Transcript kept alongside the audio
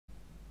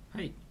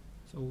Hi,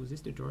 so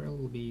this tutorial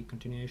will be a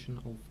continuation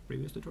of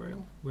previous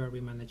tutorial where we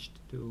managed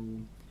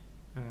to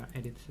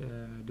edit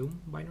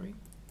Doom binary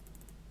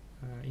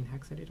in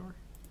hex editor,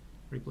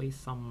 replace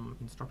some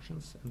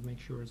instructions and make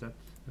sure that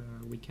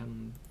we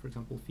can, for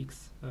example,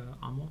 fix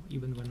ammo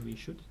even when we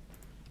shoot.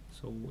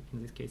 So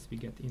in this case we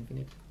get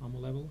infinite ammo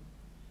level.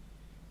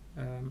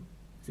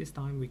 This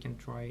time we can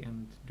try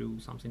and do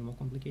something more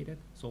complicated.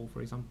 So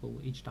for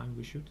example, each time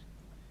we shoot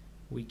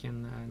we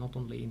can not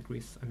only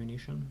increase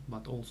ammunition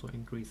but also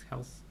increase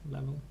health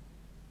level.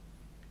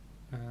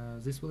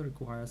 This will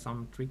require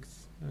some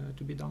tricks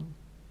to be done.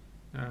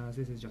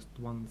 This is just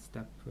one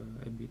step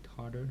a bit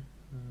harder,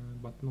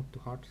 but not too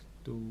hard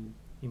to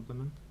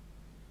implement.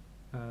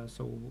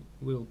 So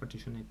we'll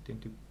partition it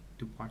into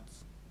two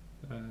parts.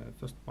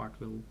 First part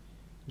will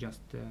just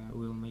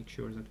we'll make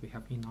sure that we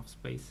have enough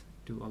space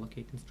to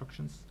allocate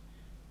instructions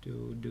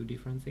to do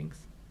different things.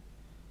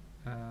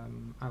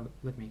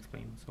 Let me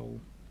explain. So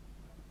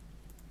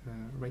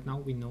right now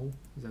we know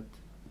that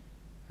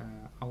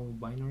our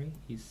binary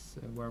is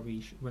where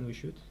when we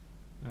shoot,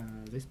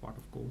 this part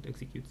of code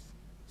executes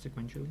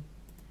sequentially.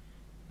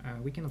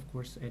 We can of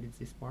course edit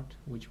this part,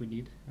 which we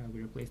did.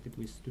 We replaced it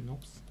with two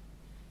knobs.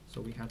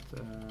 So we had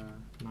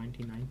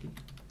 9090,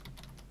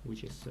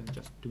 which is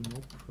just two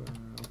knob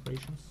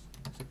operations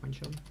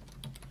sequentially.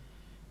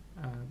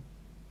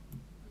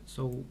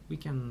 So we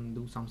can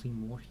do something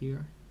more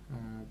here,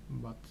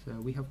 but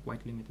we have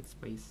quite limited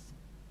space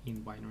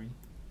in binary.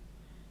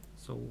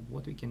 So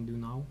what we can do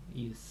now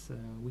is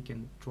we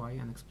can try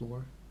and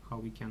explore how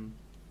we can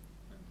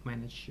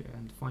manage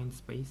and find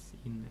space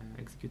in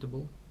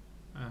executable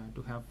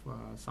to have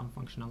some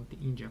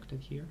functionality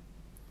injected here.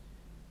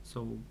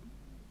 So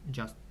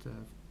just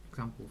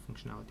example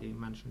functionality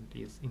mentioned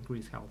is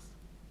increase health.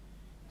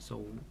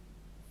 So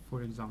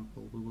for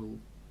example, we will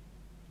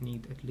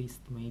need at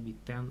least maybe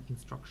 10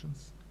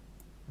 instructions,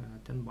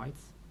 10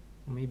 bytes,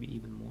 or maybe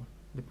even more,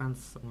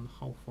 depends on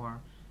how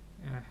far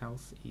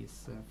health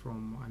is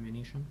from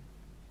ammunition.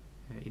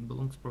 It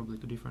belongs probably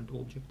to different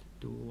object,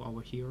 to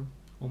our hero,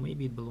 or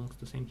maybe it belongs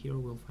to same hero,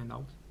 we'll find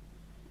out.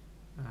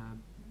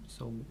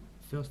 So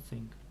first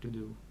thing to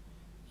do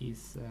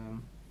is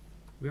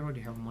we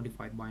already have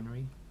modified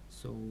binary,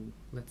 so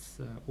let's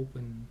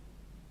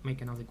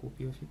make another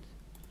copy of it,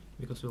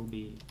 because we'll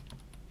be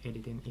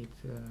editing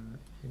it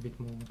a bit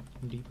more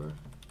deeper.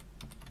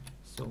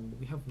 So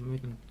we have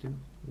mutant 2,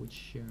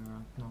 which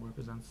now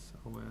represents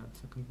our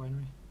second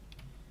binary.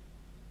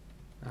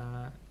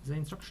 The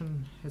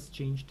instruction has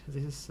changed.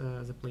 This is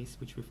the place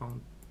which we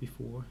found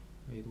before.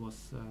 It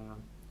was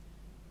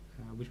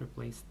we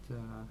replaced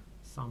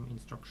some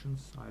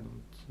instructions.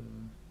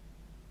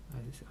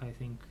 I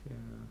think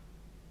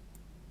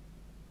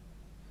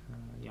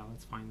yeah,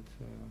 let's find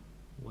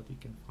what we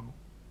can find,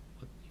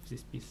 what if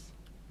this piece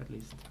at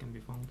least can be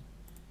found.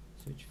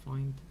 Search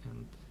find,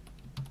 and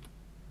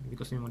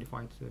because we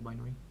modified the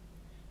binary,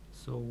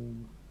 so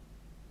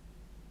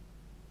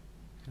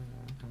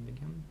and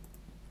again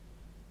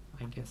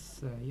I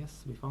guess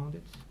yes, we found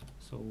it.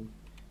 So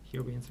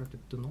here we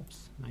inserted two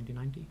knobs,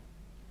 9090,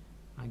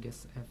 I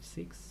guess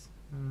F6,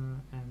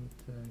 and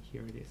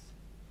here it is.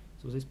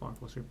 So this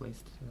part was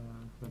replaced.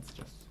 Let's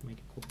just make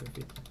a copy of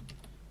it,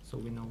 so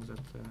we know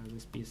that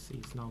this piece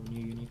is now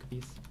new unique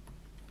piece.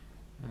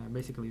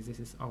 Basically this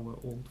is our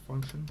old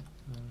function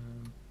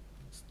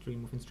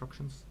stream of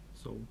instructions.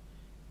 So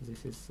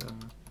this is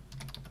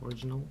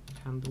original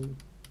handle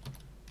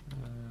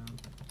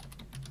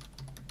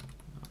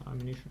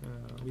ammunition,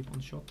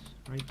 weapon shot,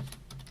 right?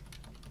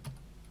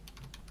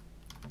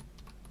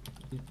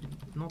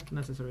 Not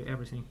necessarily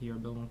everything here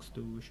belongs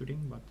to shooting,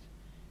 but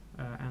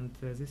and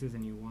this is a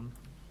new one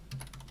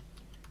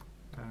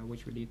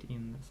which we did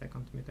in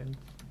second method.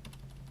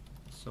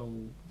 So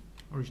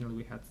originally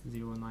we had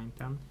 0, 9,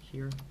 10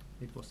 here.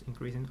 It was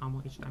increasing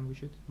ammo each time we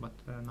shoot, but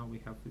now we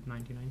have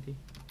 9090,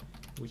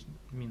 which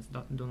means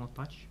that do not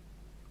touch.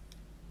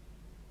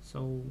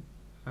 So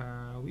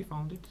we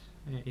found it.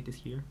 It is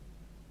here.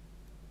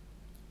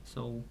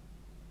 So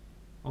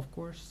of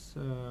course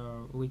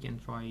we can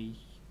try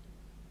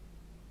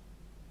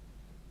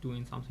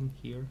doing something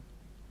here,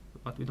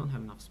 but we don't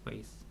have enough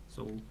space.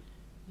 So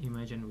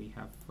imagine we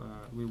have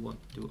we want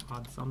to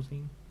add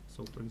something.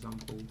 So for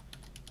example,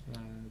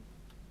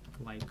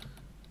 like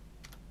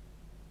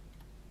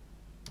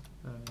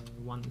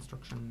one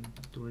instruction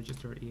to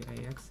register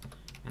EAX,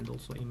 and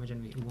also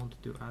imagine we want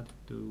to add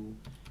to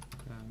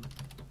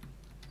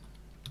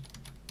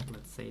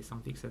let's say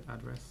some fixed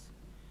address,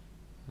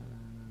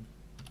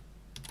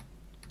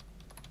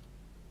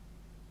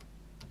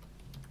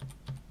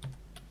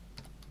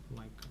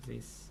 like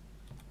this,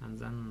 and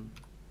then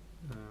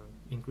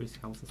increase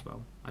health as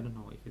well. I don't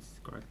know if it's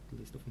correct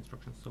list of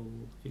instructions, so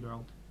we'll figure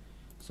out.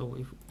 So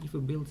if we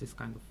build this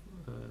kind of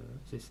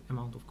this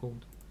amount of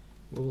code,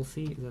 we will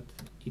see that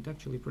it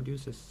actually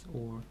produces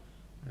or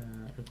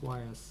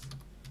requires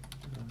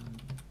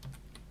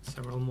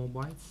several more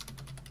bytes.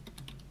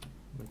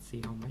 Let's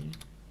see how many.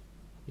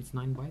 It's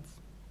 9 bytes.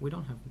 We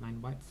don't have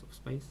 9 bytes of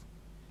space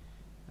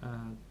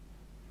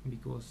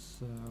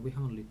because we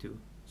have only 2.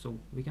 So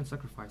we can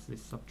sacrifice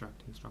this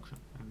subtract instruction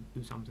and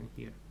do something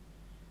here.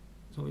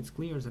 So it's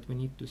clear that we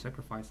need to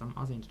sacrifice some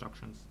other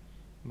instructions,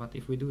 but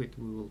if we do it,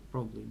 we will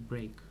probably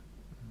break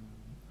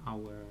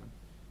our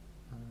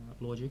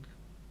logic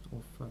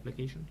of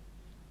application.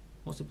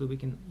 Possibly we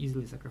can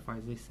easily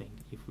sacrifice this thing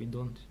if we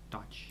don't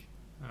touch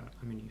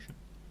ammunition.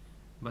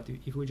 But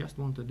if we just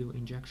want to do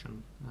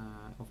injection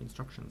of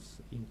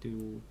instructions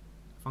into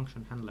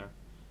function handler,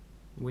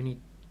 we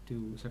need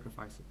to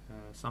sacrifice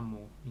some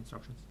more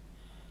instructions.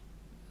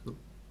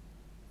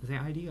 The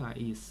idea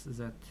is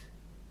that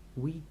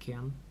we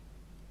can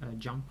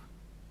jump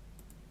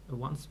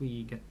once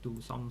we get to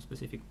some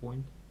specific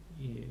point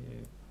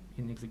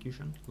in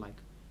execution, like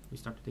we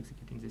started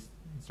executing these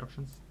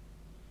instructions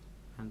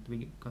and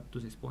we got to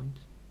this point,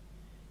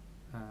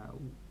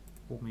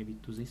 or maybe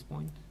to this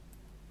point,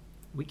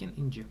 we can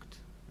inject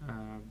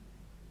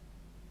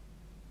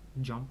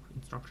jump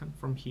instruction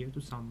from here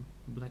to some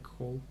black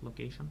hole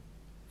location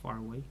far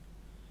away.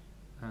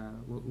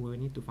 We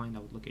need to find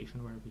out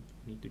location where we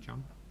need to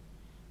jump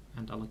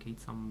and allocate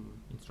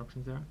some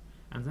instructions there,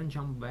 and then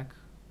jump back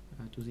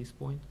to this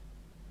point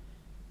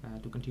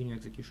to continue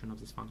execution of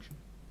this function.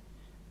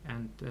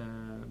 And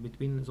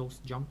between those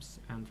jumps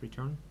and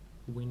return,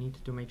 we need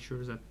to make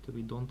sure that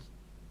we don't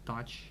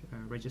touch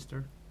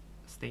register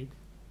state.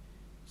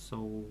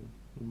 So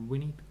we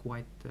need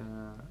quite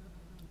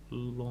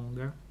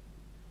longer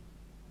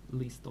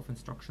list of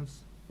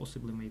instructions,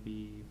 possibly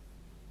maybe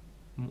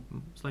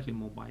slightly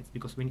more bytes,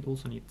 because we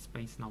also need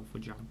space now for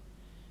jump.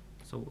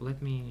 So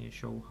let me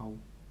show how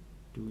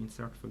to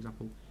insert, for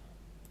example,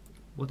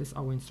 what is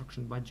our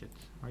instruction budget,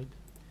 right?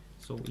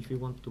 So if we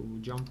want to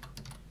jump,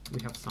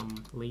 we have some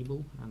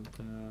label, and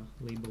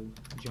label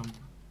jump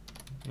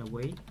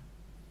away.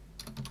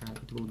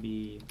 It will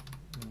be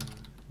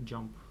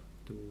jump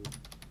to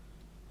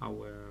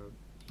our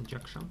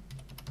injection,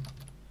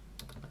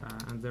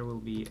 and there will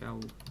be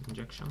L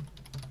injection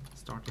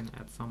starting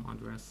at some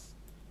address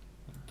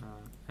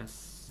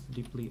as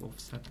deeply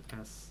offset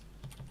as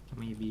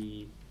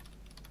maybe,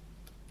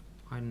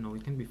 I don't know,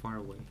 it can be far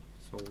away.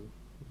 So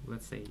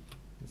let's say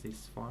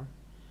this far.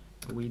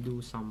 We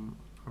do some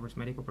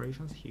arithmetic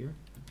operations here,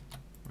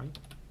 right?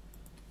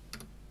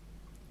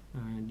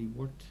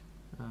 Debord,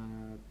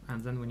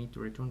 and then we need to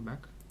return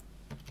back.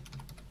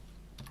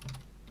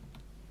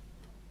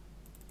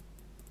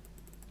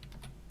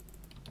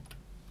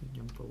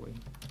 Jump away.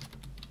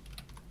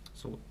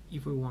 So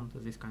if we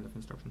want this kind of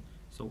instruction,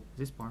 so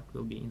this part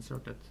will be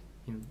inserted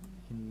in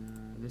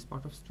this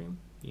part of stream,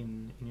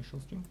 in initial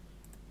stream,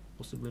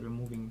 possibly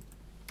removing,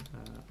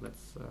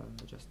 let's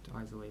just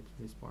isolate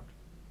this part,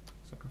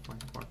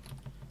 sacrifice part,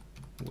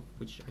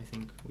 which I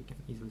think we can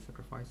easily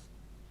sacrifice.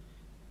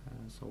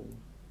 So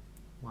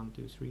 1,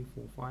 2, 3,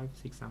 4, 5,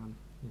 6, 7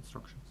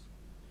 instructions.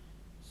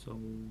 So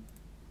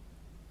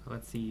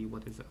let's see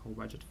what is our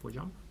budget for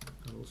jump.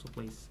 I'll also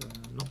place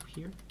knob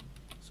here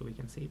so we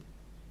can see it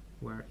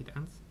where it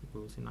ends.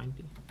 We will see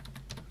 90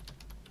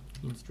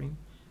 in stream,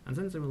 and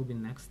then there will be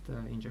next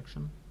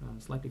injection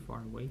slightly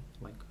far away,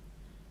 like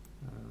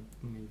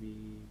maybe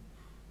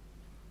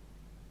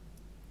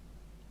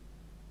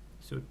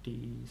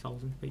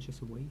 30,000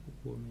 pages away,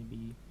 or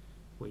maybe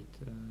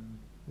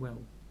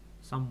well,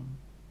 some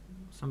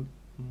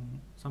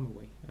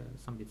away,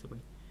 some bits away.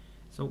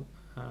 So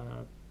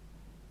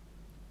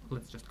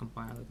let's just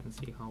compile it and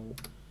see how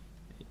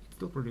it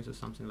still produces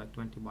something like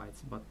 20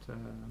 bytes, but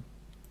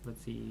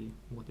let's see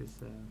what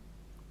is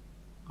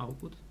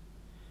output.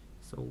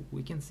 So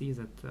we can see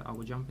that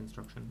our jump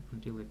instruction,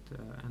 until it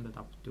ended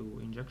up to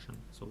injection,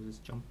 so this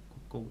jump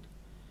code,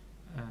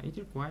 it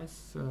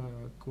requires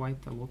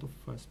quite a lot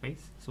of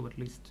space, so at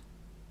least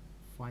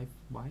 5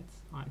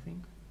 bytes, I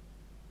think.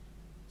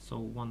 So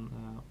one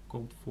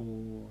code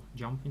for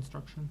jump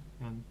instruction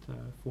and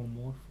 4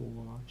 more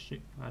for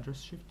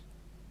address shift.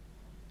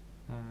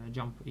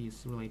 Jump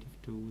is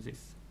relative to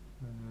this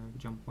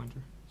jump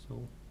pointer,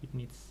 so it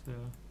needs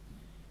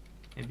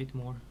a bit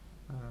more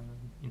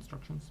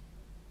instructions.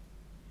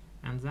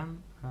 And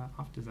then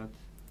after that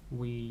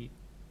we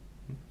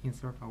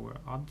insert our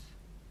add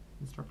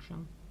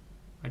instruction.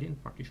 I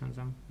didn't partition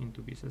them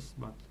into pieces,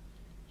 but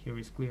here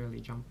is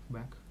clearly jump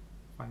back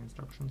 5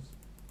 instructions.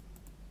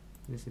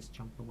 This is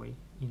jump away,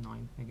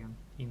 E9 again,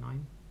 E9,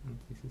 and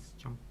this is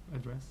jump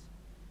address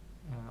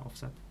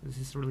offset. This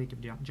is relative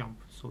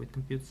jump, so it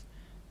computes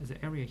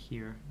the area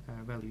here,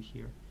 value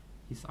here,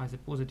 is either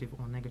positive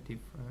or negative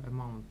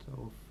amount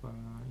of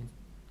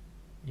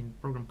in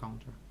program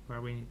counter,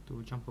 where we need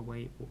to jump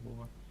away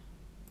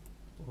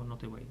or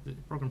not away. The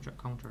program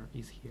counter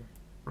is here.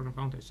 Program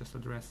counter is just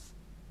address,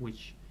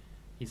 which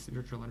is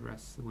virtual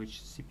address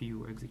which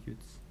CPU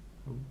executes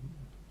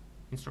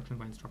instruction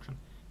by instruction.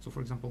 So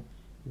for example,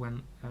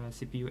 when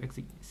CPU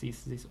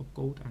sees this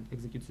opcode and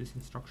executes this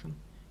instruction,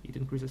 it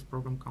increases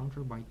program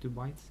counter by 2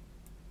 bytes,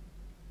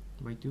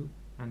 by 2,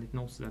 and it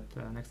knows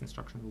that next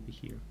instruction will be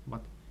here.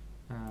 But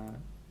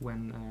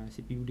when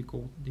CPU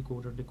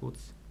decoder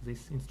decodes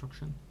this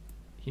instruction,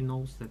 he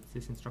knows that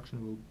this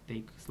instruction will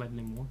take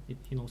slightly more.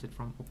 He knows it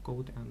from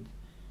opcode and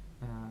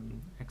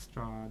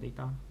extra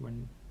data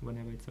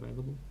whenever it's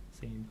available,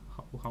 saying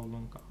how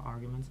long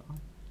arguments are.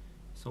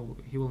 So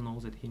he will know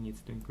that he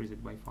needs to increase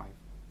it by 5.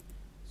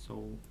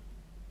 So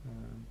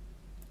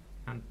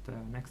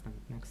next,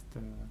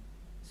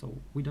 so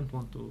we don't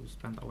want to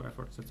spend our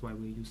efforts. That's why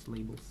we use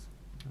labels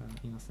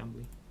in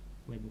assembly,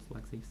 labels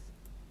like this.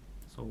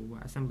 So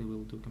assembly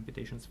will do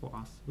computations for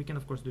us. We can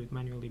of course do it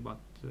manually, but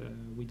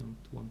we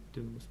don't want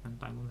to spend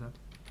time on that.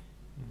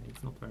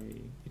 It's not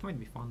very, it might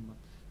be fun, but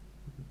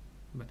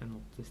better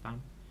not this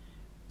time.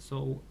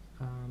 So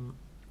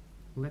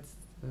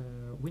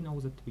we know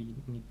that we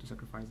need to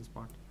sacrifice this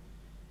part.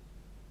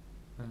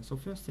 So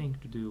first thing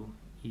to do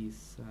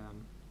is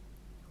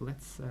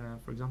let's,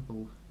 for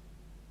example,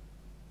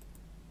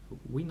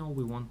 we know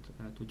we want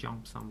to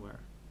jump somewhere,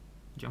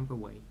 jump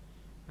away.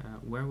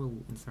 Where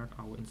we'll insert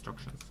our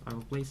instructions. I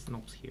will place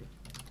knobs here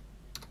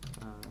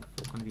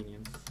for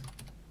convenience.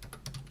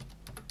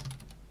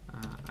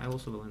 I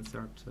also will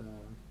insert,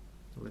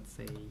 let's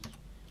say,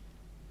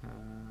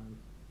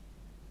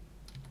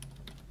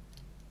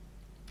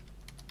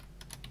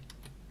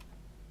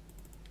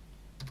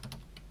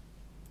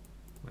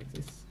 like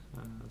this.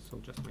 So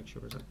just make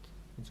sure that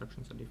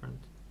instructions are different.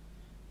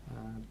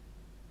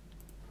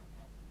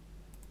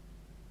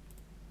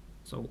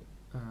 So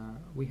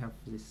we have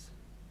this.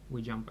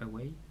 We jump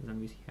away,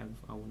 then we have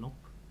our NOP,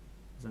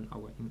 then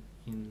our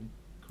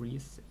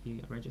increase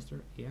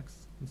register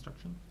EX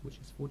instruction, which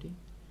is 40,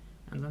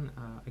 and then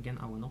again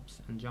our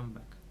NOPs and jump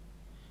back.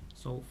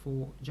 So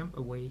for jump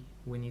away,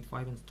 we need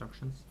 5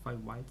 instructions, 5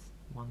 bytes,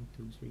 1,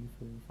 2, 3,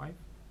 4, 5.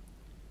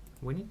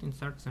 We need to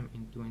insert them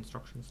into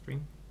instruction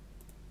stream,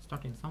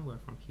 starting somewhere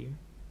from here.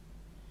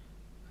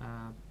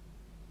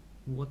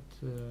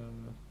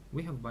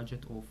 We have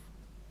budget of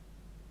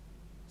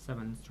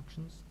 7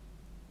 instructions.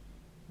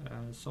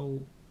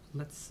 So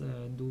let's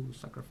do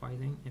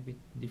sacrificing a bit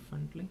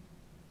differently.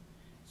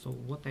 So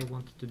what I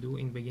want to do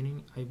in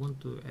beginning, I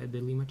want to add a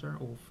delimiter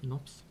of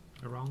knobs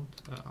around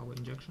our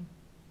injection,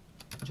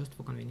 just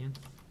for convenience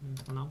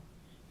for now.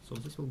 So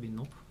this will be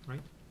knob,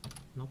 right?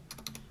 Knob.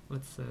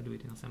 Let's do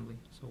it in assembly.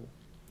 So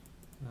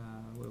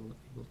we'll be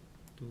able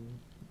to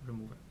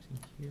remove everything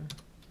here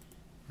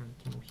and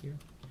remove here.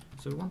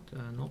 So we want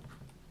a knob,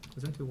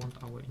 then we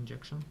want our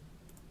injection.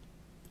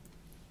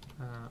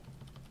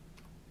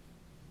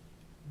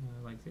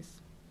 Like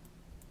this.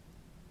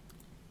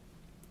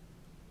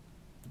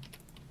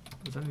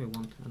 Then we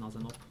want another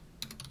knob.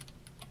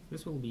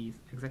 This will be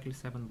exactly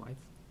 7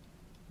 bytes,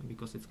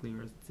 because it's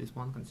clear this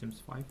one consumes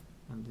 5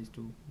 and these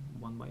two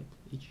 1 byte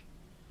each.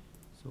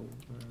 So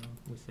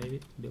we save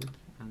it, build,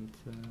 and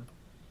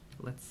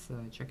let's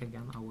check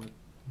again our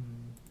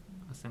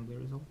assembly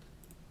result.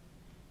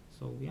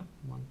 So yeah,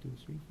 1, 2,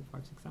 3, 4,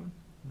 5, 6, 7.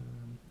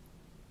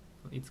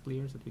 It's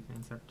clear that we can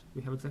insert.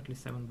 We have exactly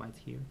 7 bytes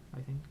here,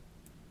 I think.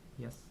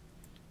 Yes,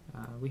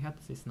 we had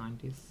this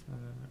 90s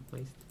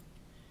placed.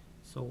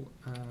 So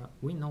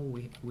we know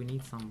we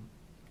need some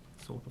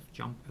sort of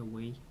jump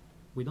away.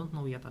 We don't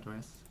know yet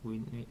address.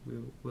 We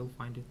will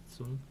find it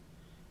soon.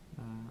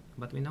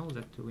 But we know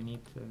that we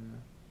need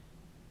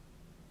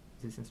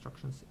these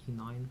instructions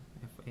E9,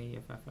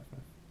 FA, FF,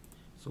 FF.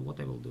 So what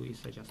I will do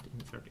is I just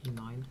insert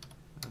E9,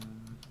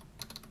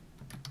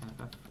 FF,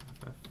 FF,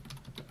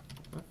 FF,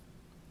 FF,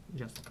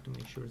 just to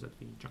make sure that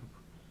we jump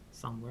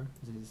somewhere.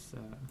 This is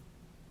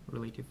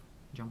relative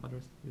jump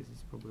address. This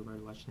is probably a very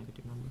large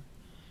negative number.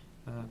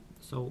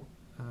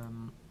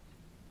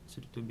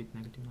 32-bit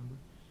negative number.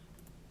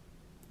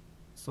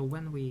 So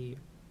when we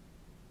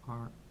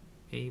are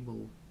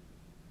able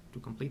to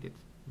complete it,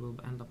 we'll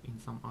end up in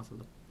some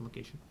other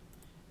location.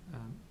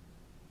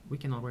 We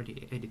can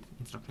already edit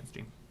instruction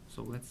stream.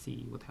 So let's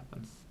see what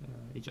happens.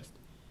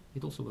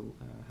 It also will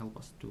help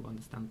us to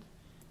understand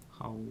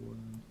how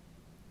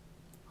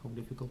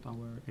difficult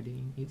our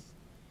editing is.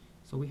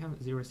 So we have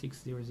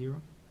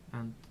 0600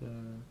 and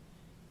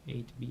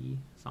 8B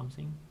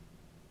something,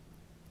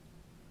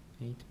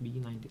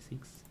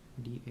 8B96,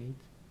 D8,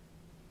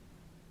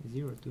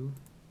 02,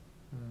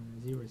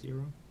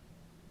 00,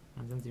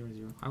 and then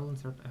 00. I will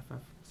insert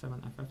FF,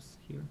 7 FFs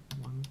here.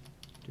 1,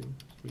 2,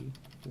 3,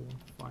 4,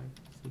 5,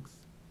 6,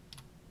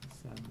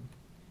 7.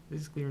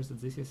 This is clear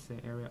that this is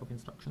the area of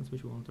instructions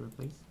which we want to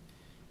replace.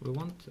 We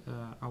want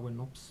our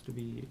knobs to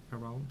be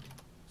around,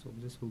 so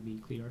this will be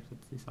clear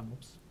that these are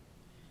knobs.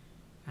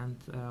 And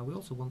we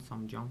also want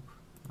some jump,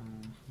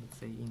 let's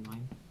say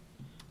E9.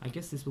 I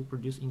guess this will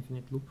produce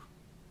infinite loop,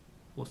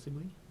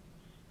 possibly,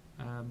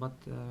 but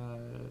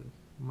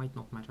might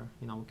not matter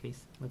in our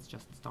case. Let's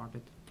just start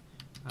it.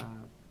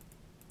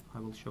 I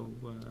will show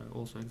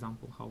also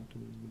example how to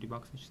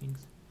debug such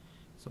things.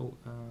 So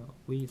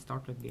we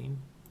started game.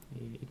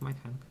 It might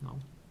hang now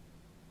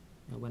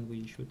when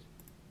we should.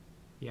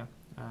 Yeah.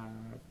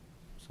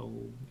 So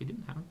it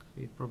didn't hang.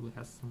 It probably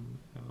has some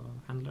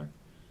handler,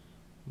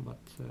 but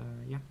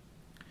yeah,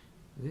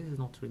 this is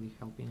not really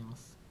helping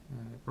us.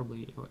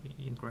 Probably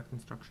incorrect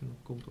instruction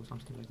of code or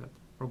something like that.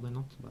 Probably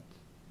not, but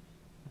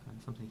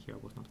something here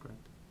was not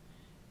correct.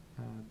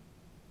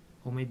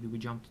 Or maybe we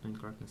jumped to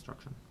incorrect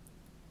instruction.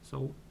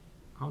 So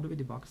how do we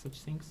debug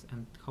such things,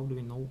 and how do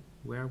we know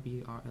where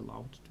we are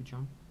allowed to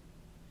jump?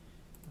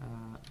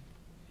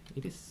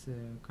 It is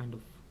kind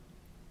of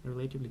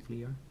relatively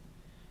clear.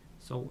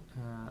 So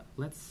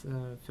let's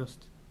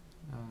first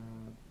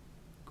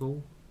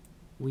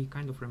we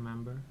kind of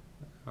remember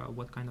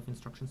what kind of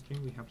instruction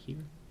stream we have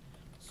here.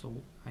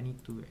 So I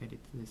need to edit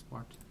this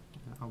part.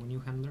 Our new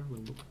handler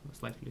will look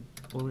slightly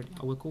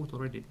our code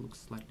already looks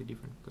slightly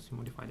different because we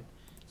modified it.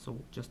 So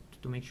just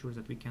to make sure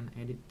that we can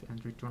edit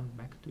and return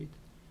back to it,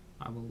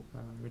 I will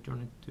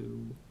return it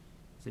to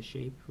the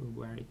shape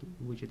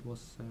which it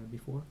was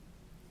before.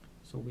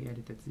 So we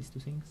edited these two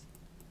things.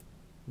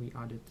 We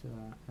added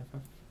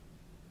FF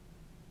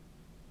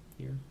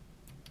here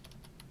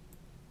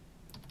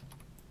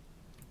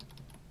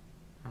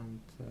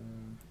and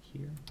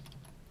here,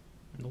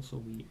 and also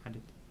we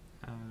added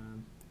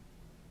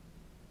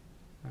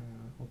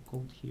our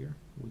code here,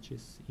 which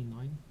is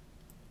E9,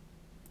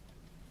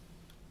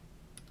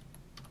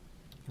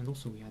 and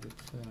also we added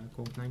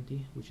code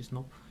 90, which is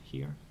NOP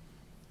here.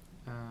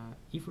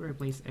 If we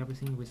replace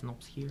everything with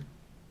NOPs here,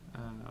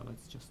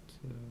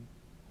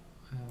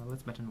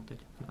 let's better note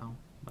it now,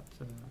 but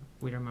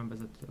we remember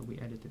that we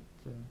edited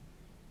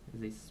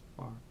this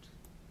part,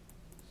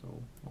 so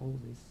all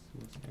this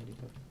was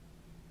edited.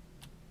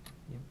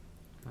 Yeah,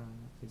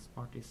 this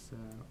part is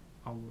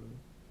our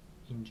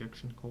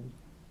injection code,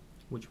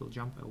 which will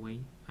jump away,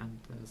 and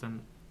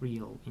then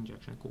real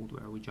injection code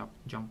where we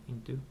jump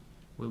into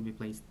will be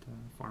placed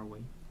far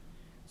away.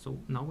 So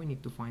now we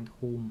need to find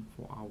home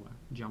for our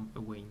jump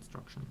away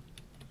instruction.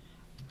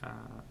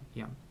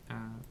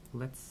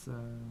 Let's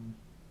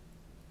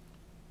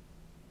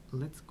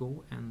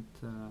go and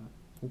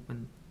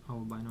open our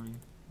binary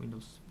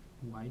Windows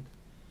wide.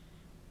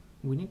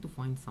 We need to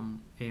find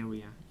some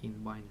area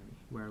in binary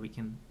where we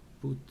can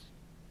put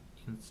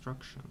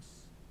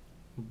instructions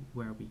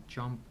where we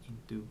jump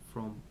into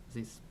from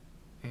this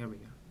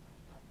area.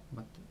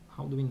 But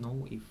how do we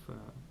know if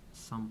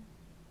some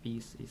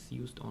piece is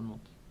used or not?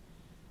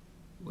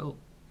 Well,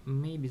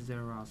 maybe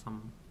there are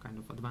some kind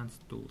of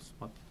advanced tools,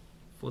 but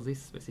for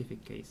this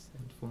specific case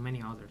and for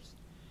many others,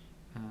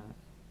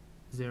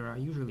 there are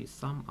usually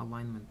some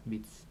alignment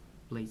bits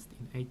placed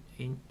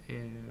in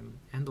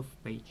end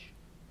of page.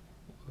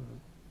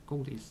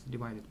 Code is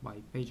divided by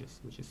pages,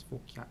 which is 4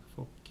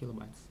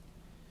 kilobytes.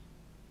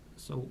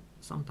 So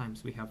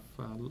sometimes we have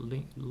a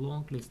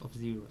long list of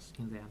zeros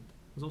in the end.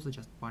 Those are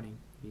just padding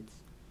bits.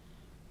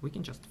 We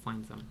can just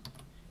find them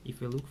if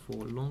we look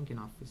for long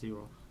enough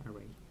zero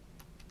array.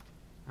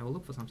 I will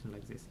look for something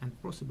like this, and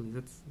possibly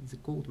that's the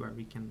code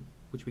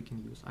which we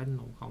can use. I don't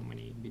know how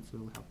many bits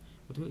we'll have,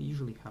 but we'll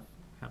usually have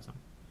them.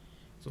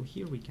 So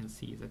here we can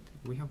see that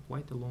we have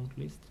quite a long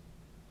list,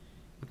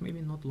 but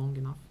maybe not long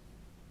enough.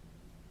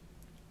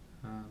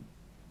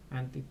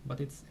 But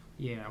it's,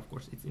 yeah, of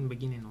course, it's in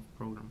beginning of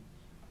program.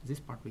 This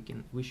part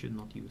we should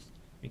not use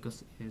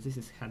because this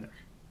is header.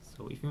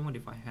 So if we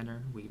modify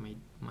header, we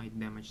might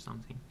damage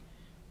something.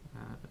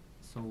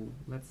 So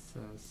let's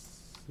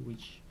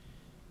switch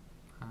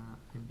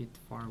a bit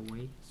far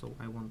away. So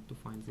I want to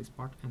find this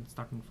part, and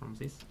starting from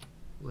this,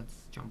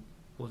 let's jump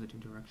positive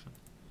direction.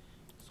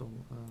 So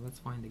let's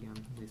find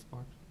again this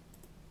part.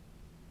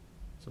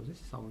 So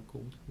this is our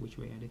code which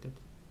we edited,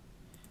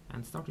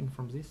 and starting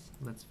from this,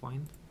 let's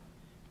find,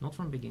 not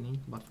from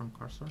beginning but from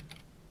cursor,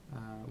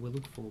 we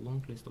look for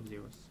long list of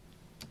zeros.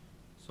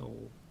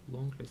 So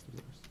long list of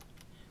zeros,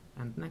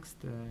 and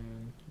next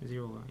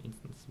zero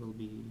instance will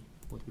be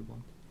what we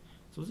want.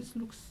 So this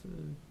looks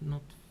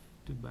not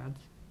too bad,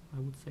 I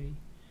would say.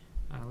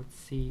 Let's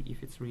see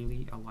if it's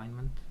really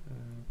alignment,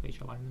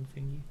 page alignment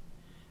thingy.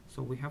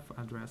 So we have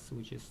address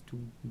which is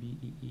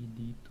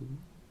 2BEED2,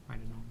 I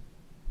don't know,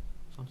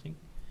 something.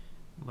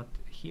 But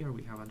here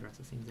we have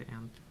addresses in the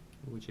end,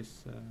 which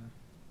is,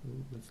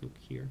 let's look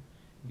here,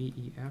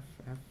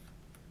 BEF, F,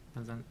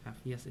 and then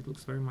F. Yes, it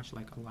looks very much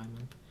like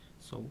alignment.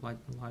 So like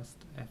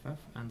last FF,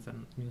 and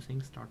then new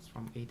thing starts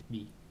from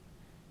 8B,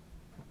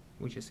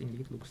 which is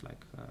indeed looks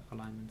like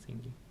alignment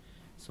thingy.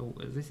 So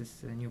this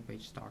is a new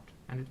page start,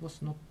 and it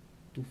was not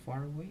too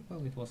far away.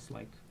 Well, it was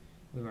like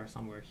we were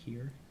somewhere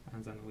here,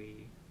 and then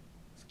we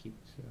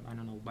skipped, I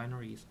don't know,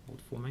 binary is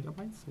about 4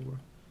 megabytes, or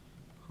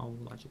how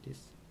large it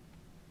is.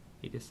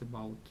 It is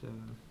about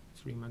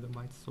 3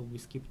 megabytes, so we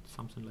skipped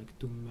something like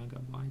 2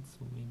 megabytes,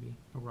 or maybe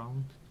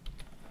around.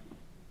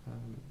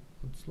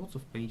 It's lots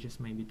of pages,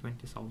 maybe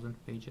 20,000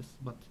 pages,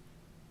 but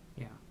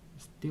yeah,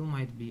 still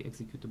might be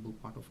executable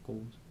part of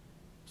code.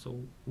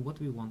 So what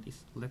we want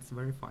is, let's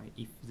verify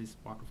if this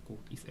part of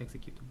code is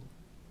executable.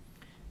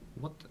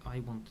 What I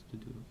want to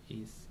do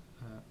is,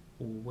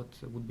 or what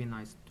would be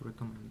nice to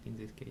recommend in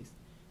this case,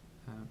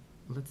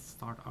 let's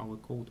start our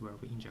code where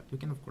we inject. We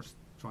can of course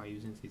try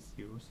using these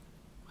zeros.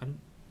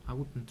 I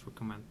wouldn't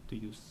recommend to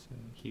use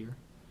here.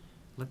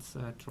 Let's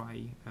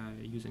try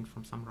using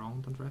from some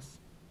round address.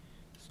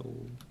 So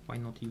why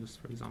not use,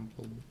 for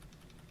example,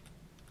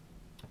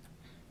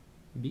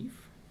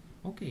 beef?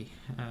 Okay,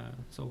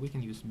 so we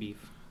can use beef,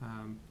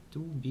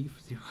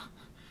 2beef0,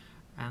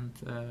 and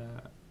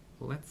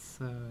let's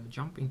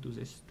jump into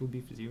this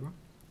 2beef0,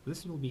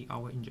 this will be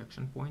our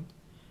injection point,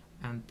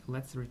 and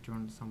let's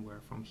return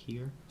somewhere from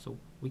here, so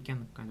we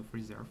can kind of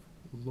reserve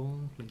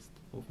long list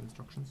of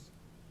instructions.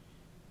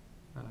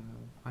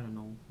 I don't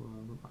know,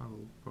 I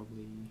will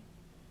probably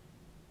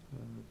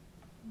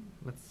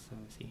let's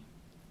see.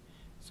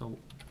 So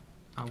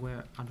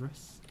our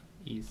address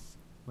is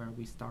where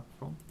we start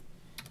from,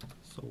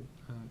 so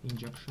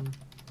injection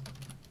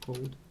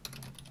code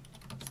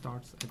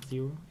starts at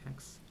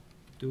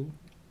 0x2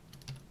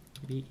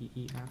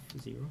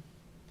 BEEF0.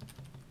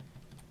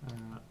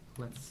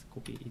 Let's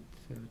copy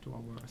it to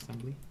our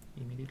assembly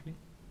immediately.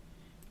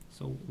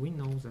 So we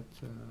know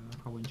that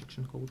our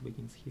injection code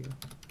begins here.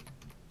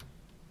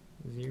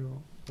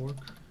 0 org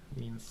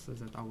means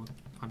that our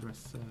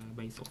address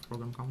base of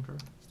program counter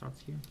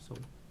starts here. So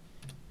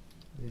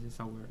this is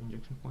our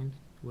injection point.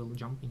 We'll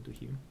jump into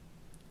here,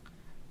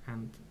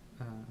 and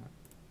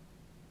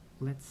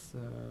let's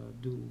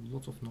do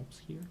lots of knobs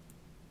here.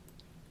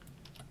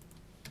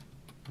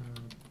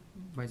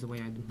 By the way,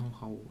 I don't know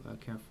how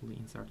carefully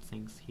insert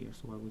things here,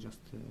 so I will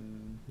just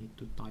need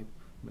to type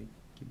by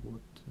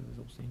keyboard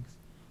those things,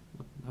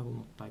 but I will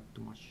not type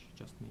too much,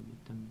 just maybe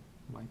 10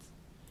 bytes.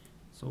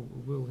 So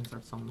we'll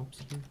insert some knobs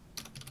here.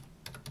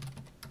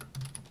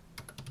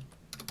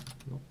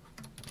 Nope.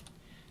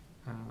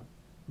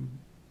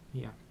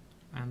 Yeah,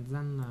 and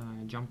then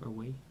jump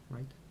away,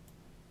 right?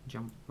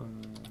 Jump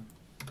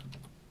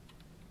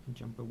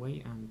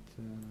away and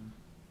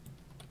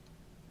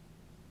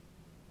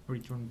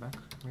return back,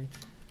 right?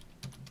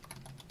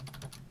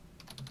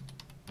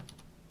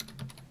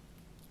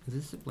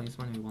 This is a place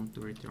when we want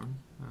to return.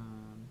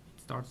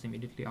 It starts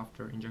immediately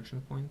after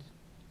injection point,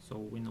 so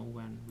we know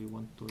when we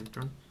want to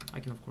return. I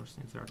can of course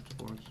insert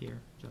org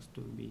here just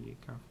to be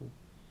careful.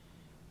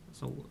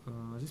 So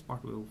this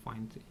part we will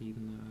find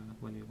in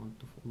when we want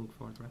to look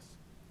for address.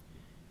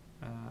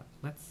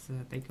 Let's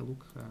take a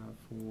look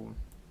for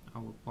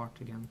our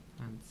part again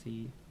and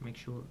see, make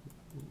sure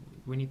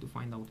we need to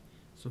find out.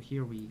 So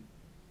here we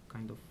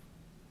kind of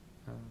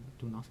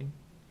do nothing,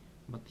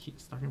 but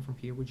starting from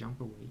here we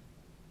jump away.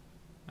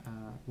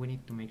 We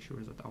need to make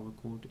sure that our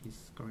code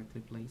is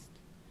correctly placed,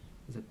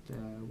 that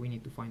we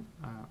need to find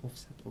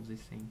offset of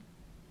this thing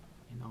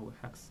in our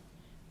hex,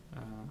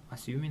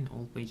 assuming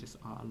all pages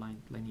are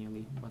aligned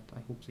linearly, but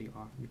I hope they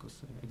are,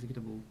 because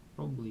executable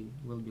probably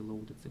will be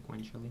loaded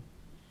sequentially,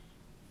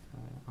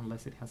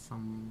 unless it has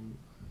some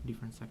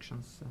different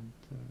sections and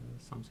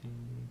something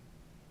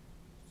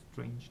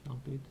strange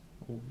done to it,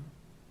 or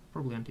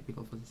probably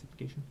untypical for this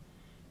application.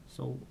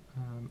 So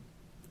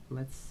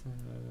let's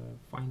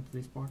find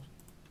this part.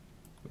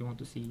 We want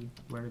to see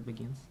where it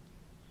begins.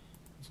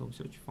 So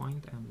search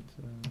find and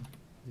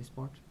this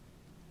part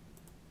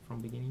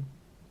from beginning.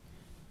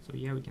 So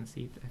yeah, we can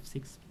see it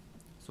F6.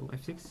 So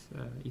F6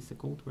 is a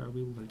code where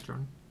we will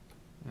return.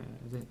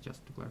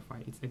 Just to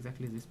clarify, it's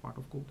exactly this part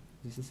of code.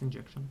 This is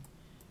injection,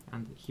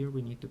 and here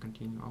we need to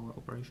continue our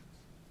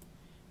operations.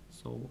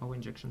 So our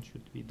injection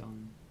should be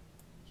done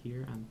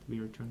here, and we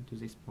return to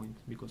this point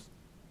because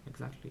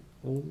exactly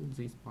all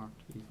this part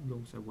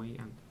goes away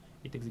and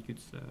it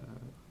executes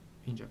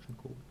injection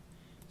code.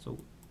 So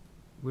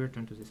we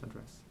return to this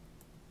address.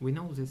 We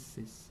know this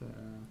is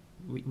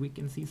we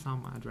can see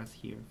some address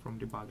here from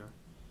debugger.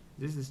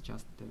 This is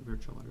just the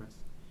virtual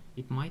address.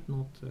 It might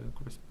not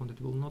correspond,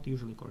 it will not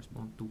usually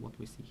correspond to what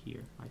we see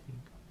here, I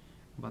think,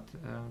 but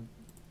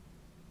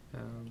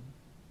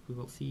we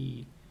will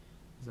see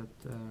that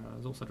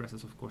those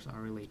addresses of course are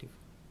relative.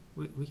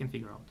 We can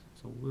figure out,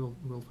 so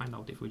we'll find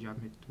out if we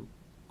jump it to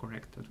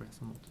correct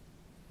address or not.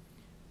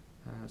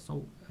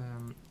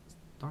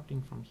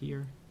 Starting from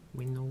here,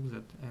 we know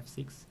that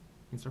F6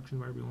 instruction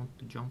where we want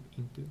to jump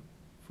into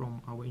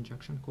from our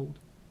injection code,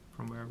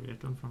 from where we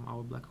return from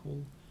our black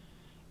hole,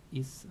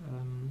 is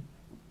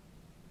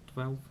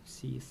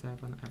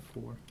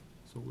 12C7F4.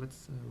 So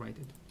let's write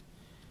it.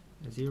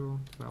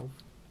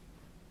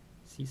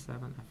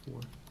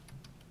 012C7F4.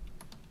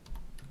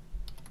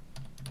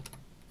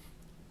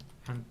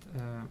 And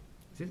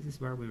this is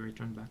where we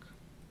return back.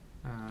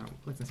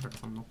 Let's insert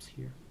some knobs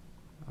here.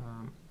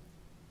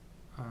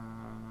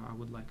 I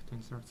would like to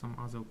insert some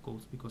other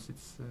codes because it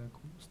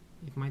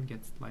might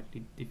get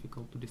slightly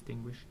difficult to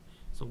distinguish.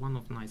 So one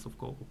of the nice of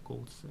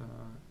codes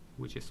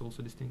which is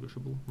also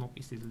distinguishable, NOP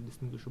is easily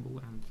distinguishable,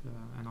 and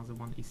another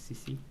one is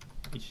CC,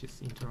 which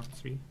is interrupt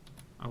 3.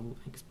 I will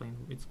explain,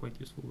 it's quite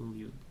useful, we'll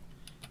use it.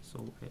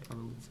 So I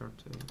will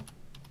insert,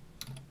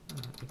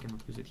 I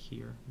cannot use it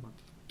here, but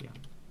yeah,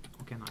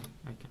 how can I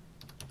can.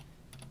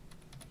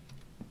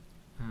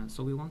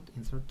 So we want to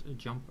insert a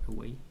jump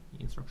away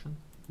instruction.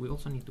 We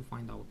also need to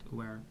find out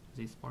where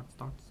this part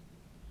starts.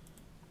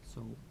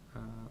 So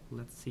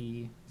let's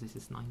see, this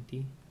is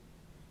 90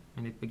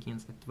 and it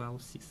begins at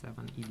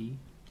 12C7ED.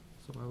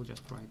 So I'll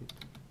just write it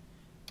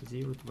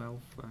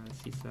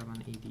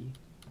 012C7ED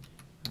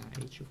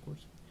H, of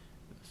course.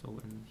 So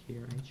and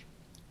here H.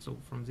 So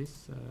from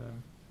this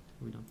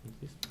we don't need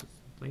this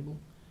label.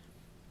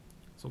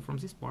 So from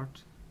this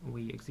part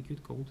we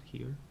execute code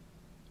here.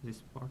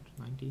 This part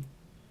 90. It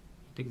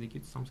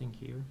executes something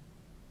here.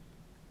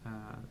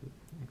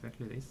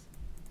 Exactly this.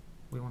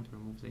 we want to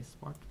remove this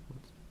part,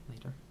 but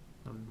later,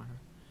 doesn't matter.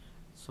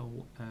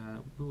 So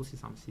we will see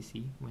some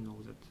CC. We know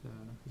that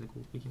the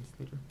code begins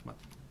later, but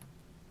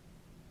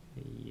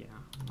yeah,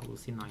 I will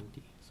see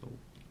 90. So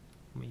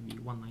maybe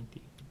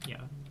 190.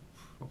 Yeah,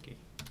 okay.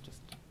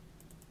 Just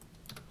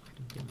I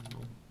don't even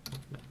know.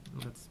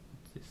 Let's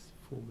put this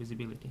for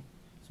visibility,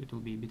 so it will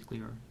be a bit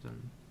clearer.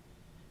 Then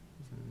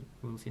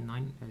we'll see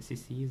 9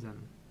 CC,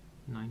 then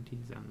 90,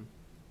 then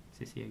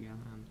CC again,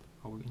 and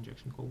our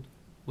injection code.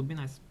 Would be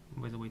nice,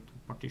 by the way, to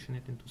partition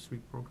it into 3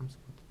 programs,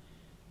 but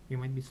you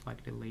might be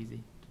slightly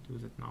lazy to do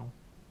that now.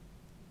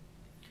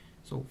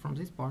 So from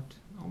this part,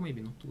 or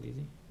maybe not too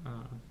lazy.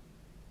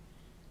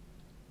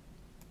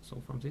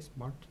 So from this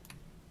part,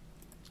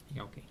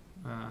 yeah, okay.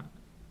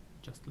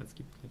 Just let's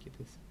keep it like it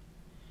is.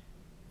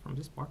 From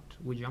this part,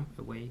 we jump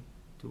away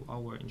to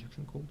our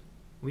injection code.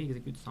 We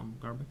execute some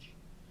garbage,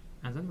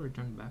 and then we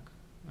return back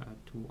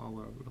to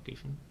our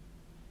location.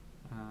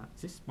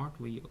 This part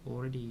we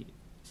already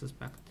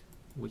suspect,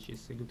 which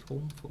is a good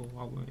home for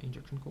our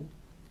injection code.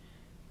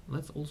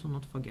 Let's also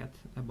not forget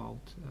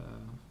about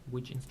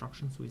which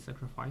instructions we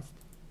sacrificed.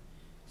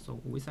 So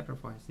we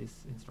sacrifice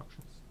these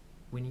instructions.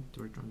 We need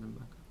to return them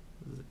back.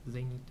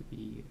 They need to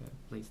be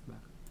placed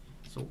back.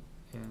 So,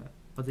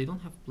 but they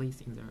don't have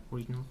place in their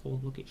original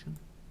home location.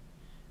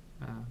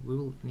 We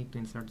will need to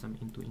insert them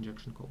into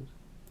injection code.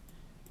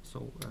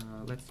 So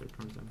let's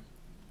return them.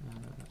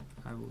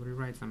 I will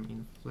rewrite them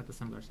in flat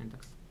assembler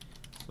syntax.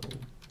 So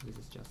this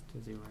is just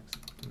 0x.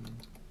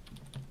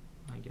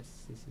 I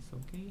guess this is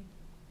okay.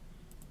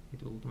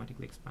 It will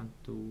automatically expand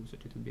to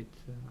 32-bit,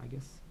 I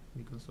guess,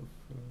 because of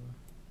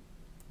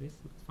this.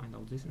 Let's find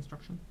out this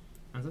instruction.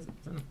 And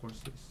then of course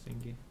this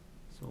thingy.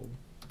 So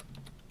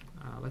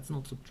let's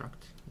not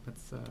subtract.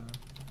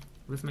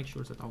 Let's make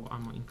sure that our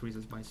ammo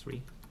increases by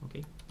 3,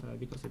 okay?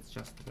 Because it's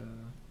just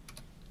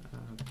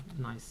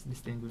nice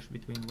distinguish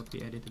between what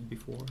we edited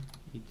before.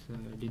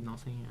 It did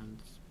nothing and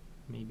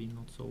maybe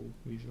not so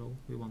visual.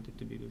 We want it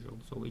to be visual.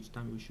 So each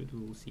time we shoot, we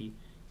will see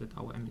that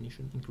our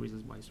ammunition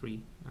increases by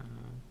 3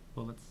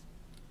 bullets.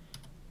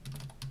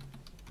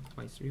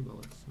 By 3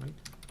 bullets, right?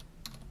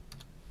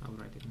 I'll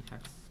write it in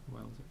hex.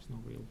 Well, there's no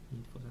real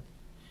need for that.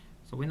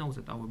 So we know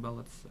that our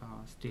bullets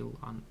are still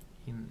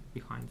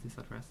behind this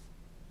address.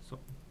 So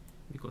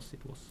because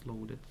it was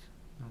loaded,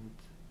 and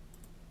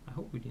I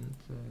hope we didn't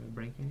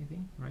break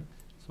anything, right?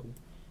 So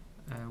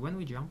when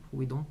we jump,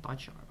 we don't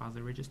touch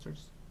other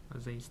registers.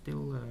 They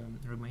still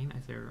remain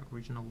as their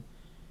original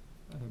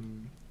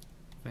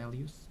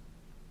values.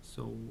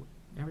 So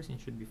everything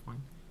should be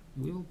fine.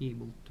 We will be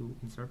able to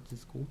insert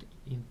this code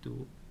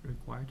into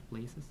required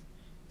places.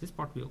 This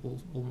part we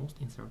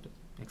almost inserted,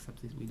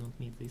 except that we don't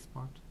need this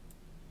part.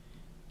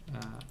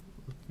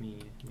 Let me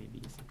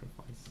maybe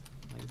sacrifice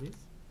like this.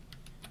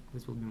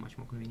 This will be much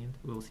more convenient.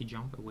 We will see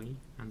jump away,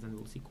 and then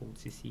we'll see code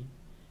CC,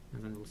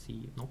 and then we'll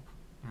see NOP,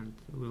 and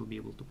we'll be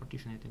able to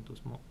partition it into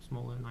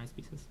smaller nice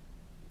pieces.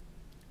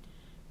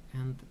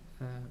 And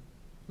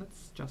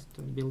let's just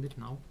build it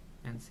now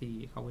and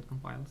see how it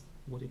compiles,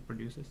 what it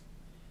produces,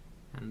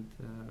 and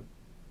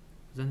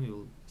then we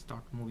will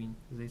start moving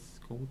this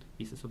code,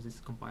 pieces of this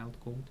compiled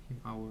code in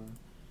our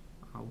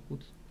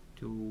output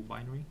to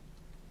binary.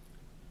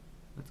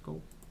 Let's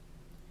go.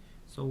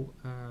 So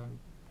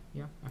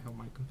yeah, I have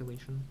my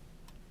compilation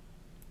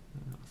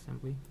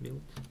assembly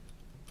built.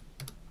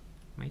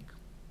 Make.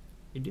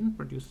 It didn't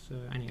produce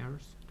any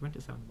errors.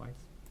 27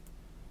 bytes.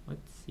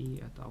 Let's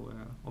see at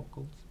our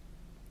opcodes.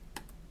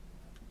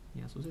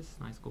 Yeah, so this is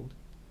nice code.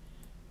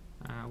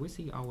 We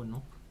see our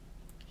NOP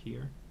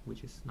here,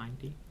 which is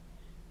 90.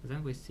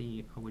 Then we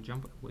see our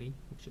jump away,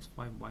 which is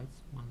 5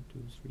 bytes. 1, 2,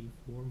 3,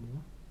 4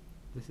 more.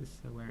 This is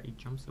where it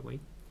jumps away.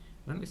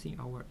 Then we see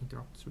our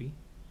interrupt 3,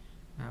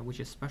 which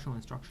is special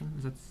instruction.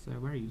 That's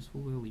very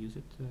useful. We will use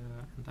it,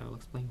 and I will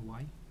explain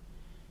why.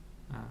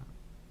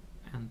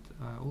 And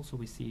also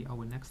we see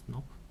our next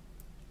NOP,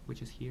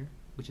 which is here,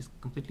 which is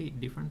completely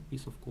different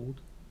piece of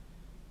code.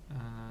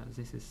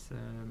 This is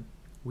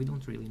we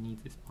don't really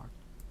need this part.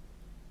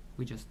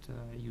 We just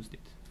used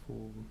it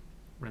for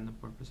random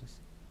purposes.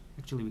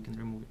 Actually, we can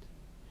remove it,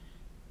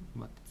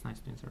 but it's nice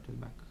to insert it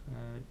back.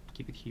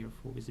 Keep it here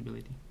for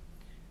visibility.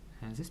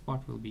 This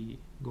part will be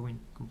going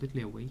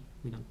completely away.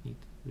 We don't need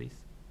these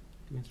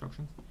 2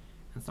 instructions.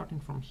 And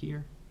starting from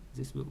here,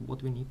 this will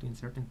what we need to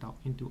insert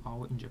into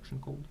our injection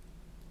code.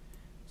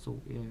 So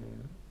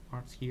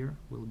parts here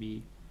will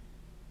be,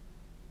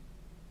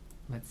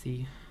 let's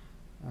see,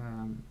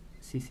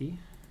 CC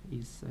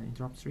is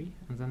interrupt 3,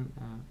 and then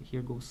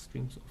here goes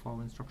streams of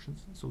our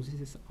instructions. So this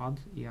is add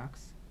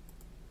EX,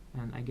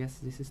 and I guess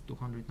this is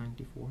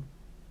 294.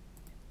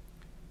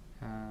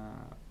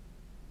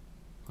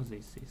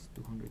 This is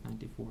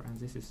 294, and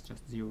this is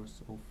just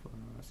zeros of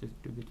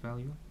 32-bit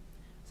value.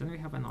 Then we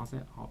have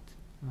another add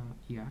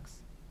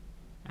EX,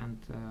 and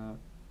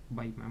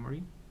by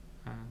memory,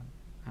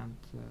 and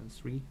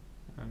 3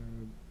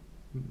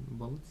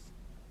 bullets,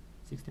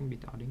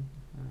 16-bit adding,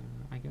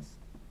 I guess.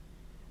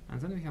 And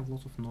then we have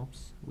lots of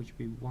knobs which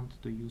we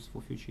want to use for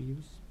future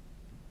use.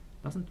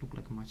 Doesn't look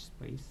like much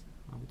space,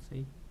 I would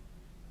say.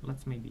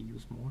 let's maybe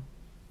use more.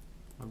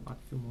 I'll add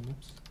a few more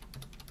knobs.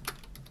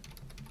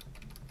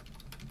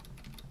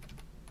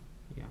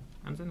 Yeah,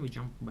 and then we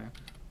jump back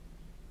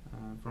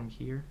from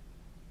here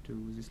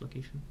to this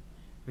location.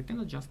 We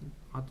cannot just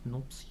add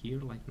knobs here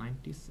like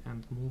 90s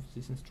and move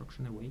this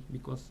instruction away,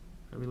 because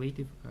a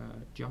relative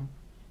jump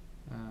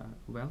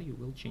value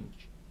will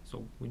change.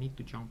 So we need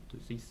to jump to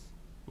this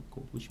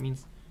code, which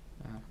means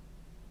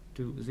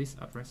to this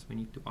address we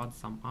need to add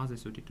some other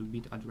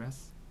 32-bit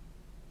address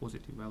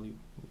positive value.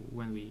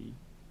 When we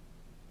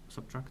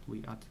subtract,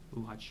 we add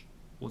large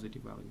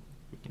positive value,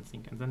 we can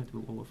think, and then it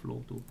will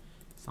overflow to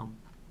some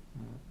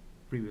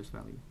previous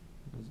value,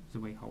 the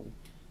way how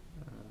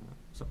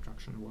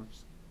subtraction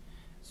works.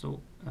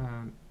 So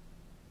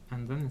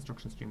and then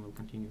instruction stream will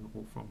continue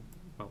all from,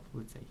 well,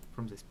 let's say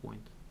from this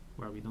point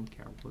where we don't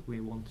care, but we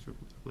won't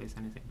replace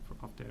anything for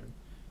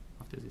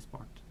after this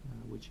part,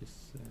 which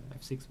is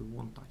F6. We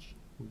won't touch.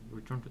 We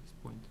return to this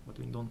point, but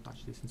we don't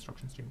touch this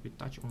instruction stream. We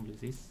touch only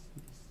this.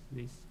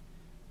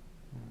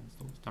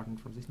 So starting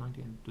from this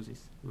 90 and to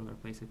this, we'll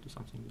replace it to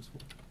something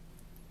useful.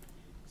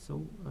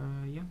 So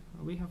yeah,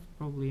 we have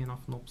probably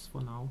enough knobs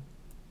for now.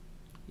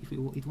 If it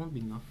won't be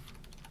enough,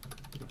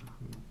 yeah,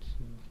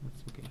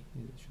 that's okay.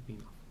 It should be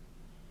enough.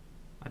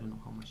 I don't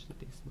know how much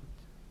that is, but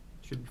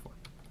it should be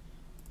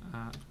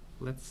fine.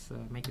 Let's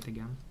make it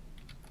again.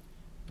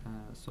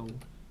 So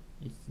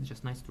it's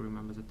just nice to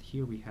remember that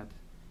here we had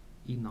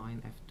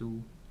E9,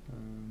 F2,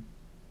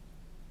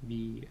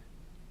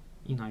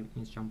 E9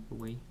 means jump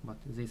away, but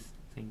this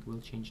thing will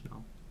change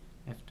now.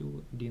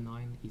 F2,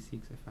 D9,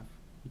 E6, FF,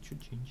 it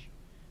should change.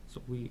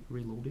 So we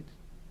reload it,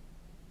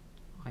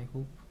 I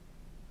hope.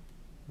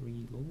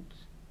 Reload,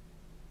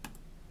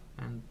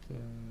 and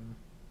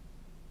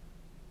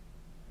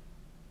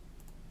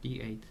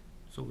D8,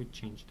 so it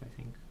changed, I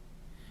think.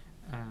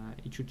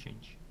 It should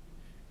change.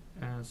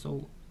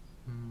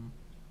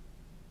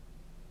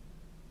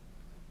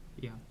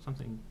 Yeah,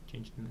 something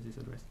changed in this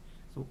address.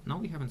 So now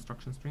we have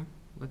instruction stream.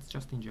 Let's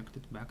just inject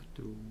it back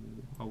to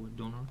our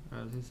donor.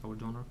 This is our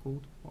donor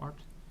code part.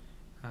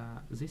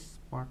 This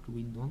part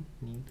we don't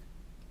need,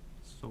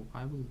 so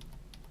I will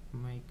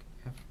make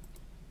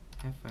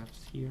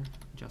FFs here,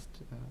 just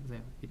they're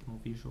a bit more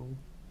visual.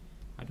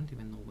 I don't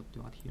even know what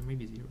to add here.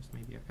 Maybe zeros,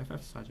 maybe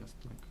FFs are just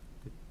like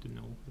good to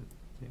know that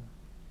they're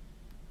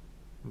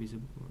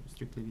visible,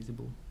 strictly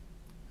visible.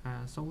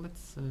 So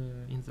let's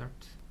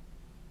insert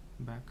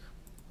back.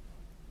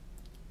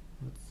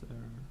 Let's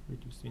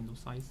reduce window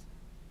size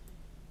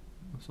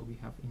so we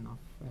have enough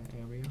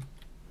area.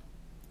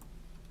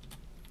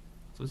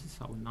 So this is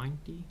our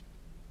 90,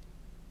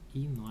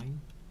 E9,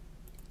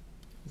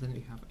 then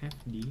we have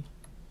FD,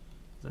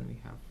 then we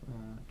have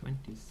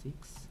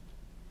 26,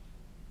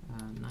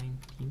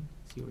 19,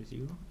 0,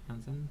 0,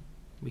 and then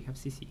we have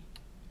CC.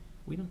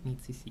 We don't need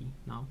CC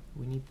now,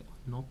 we need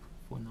knob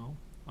for now.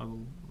 I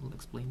will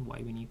explain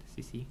why we need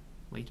CC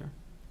later.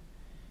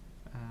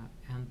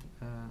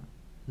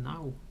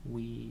 Now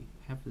we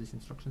have these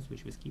instructions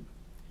which we skip,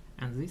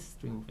 and this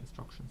stream of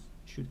instructions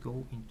should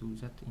go into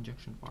that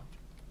injection part,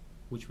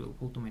 which will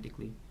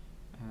automatically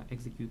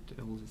execute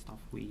all the stuff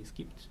we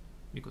skipped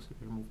because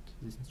we removed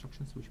these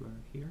instructions which were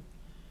here,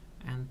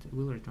 and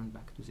will return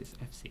back to this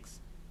F6.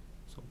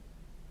 So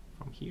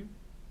from here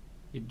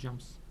it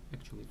jumps,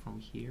 actually from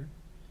here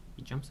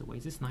it jumps away.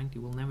 This 90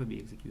 will never be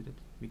executed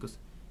because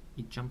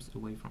it jumps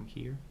away from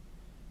here,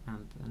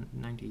 and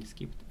 90 is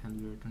skipped, and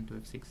we return to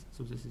F6.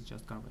 So this is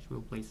just garbage.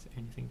 We'll place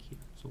anything here,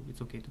 so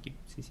it's okay to keep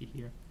CC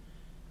here,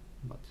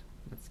 but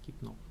let's skip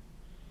knob.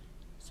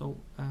 So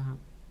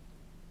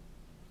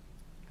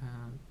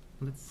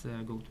let's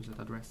go to that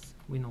address.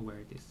 We know where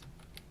it is,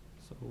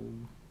 so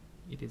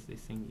it is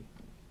this thingy,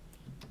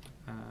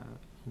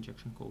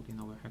 injection code in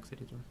our hex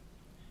editor.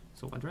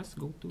 So address,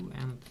 go to,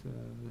 and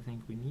the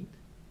thing we need,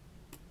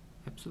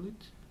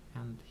 absolute,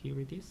 and here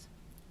it is,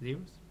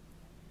 zeros.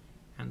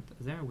 And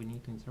there we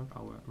need to insert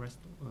our rest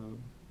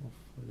of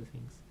the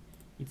things.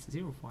 It's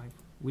 0, 5.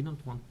 We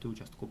don't want to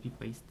just copy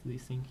paste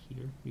this thing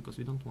here because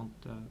we don't want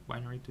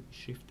binary to be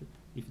shifted.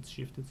 If it's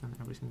shifted, then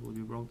everything will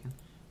be broken.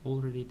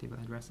 All relative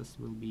addresses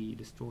will be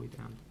destroyed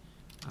and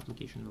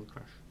application will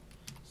crash.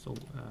 So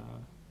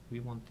we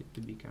want it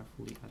to be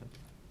carefully added.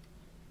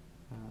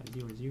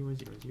 0, 0,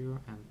 0, 0,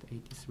 and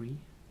 83.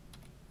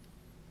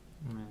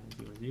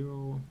 0,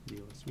 0,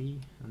 0, 3,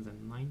 and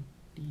then 90.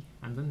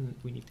 And then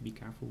we need to be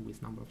careful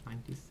with number of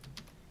 90s.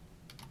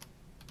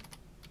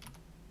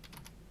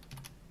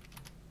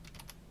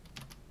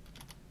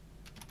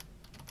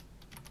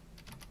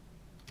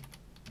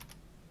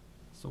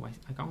 So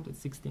I counted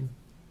 16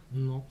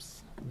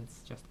 knobs. Let's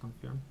just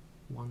confirm.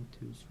 1,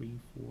 2, 3,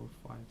 4,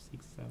 5,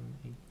 6, 7,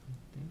 8, 9,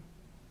 10,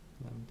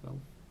 11, 12,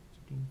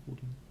 13,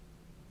 14,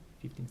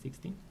 15,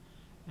 16,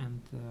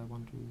 and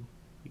 1, 2,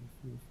 3,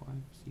 4, 5,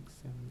 6,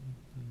 7,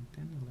 8, 9,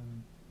 10,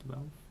 11,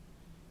 12,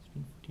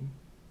 13, 14,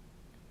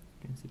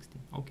 15,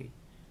 16. Okay,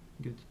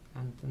 good.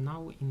 And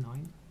now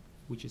E9,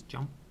 which is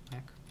jump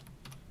back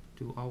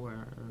to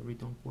our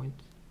return point,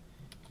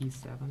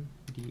 E7,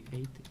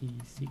 D8,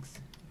 E6,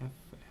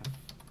 FF.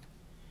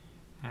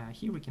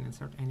 Here we can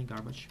insert any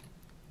garbage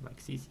like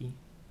CC.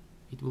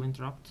 It will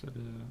interrupt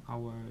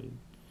our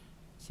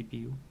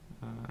CPU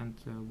and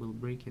will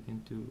break it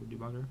into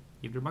debugger.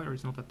 If debugger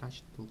is not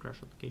attached, it will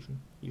crash application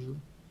usually,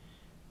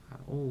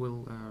 or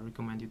will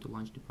recommend you to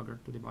launch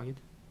debugger to debug it.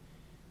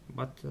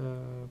 But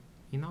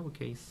in our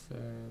case,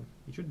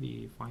 it should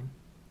be fine.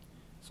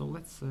 So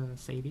let's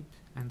save it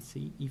and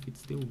see if it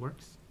still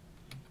works,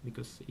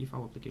 because if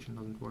our application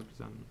doesn't work,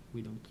 then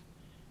we don't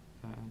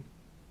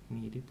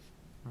need it,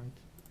 right?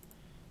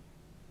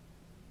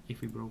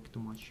 If we broke too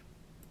much.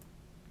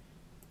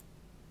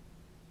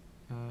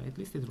 At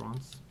least it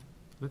runs.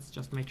 Let's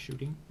just make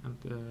shooting, and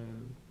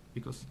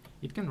because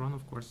it can run,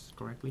 of course,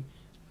 correctly.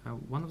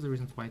 One of the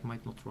reasons why it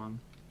might not run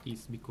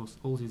is because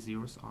all these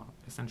zeros are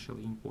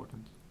essentially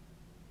important,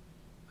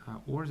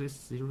 or these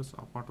zeros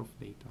are part of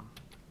data.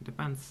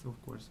 Depends, of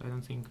course. I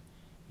don't think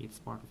it's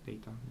part of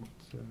data,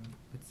 but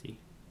let's see.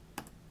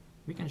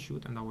 We can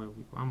shoot and our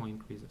ammo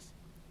increases,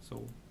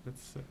 so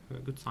that's a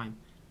good sign.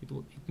 It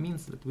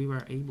means that we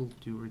were able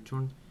to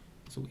return.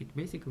 So it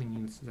basically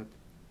means that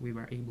we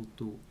were able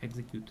to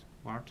execute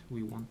part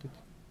we wanted,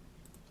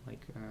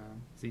 like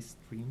this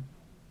stream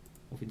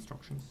of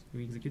instructions.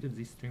 We executed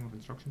this stream of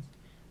instructions.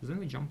 Then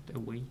we jumped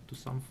away to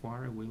some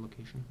far away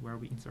location where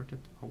we inserted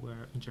our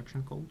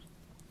injection code.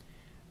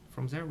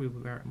 From there we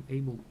were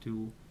able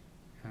to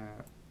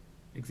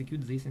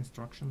execute these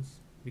instructions,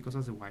 because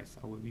otherwise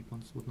our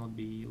weapons would not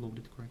be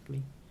loaded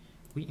correctly.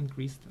 We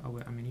increased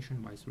our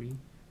ammunition by 3,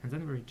 and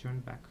then we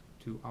returned back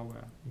to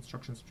our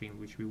instruction stream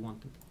which we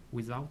wanted,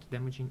 without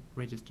damaging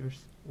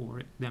registers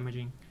or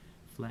damaging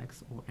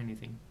flags or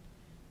anything.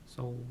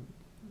 So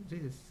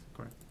this is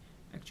correct.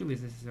 Actually,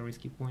 this is a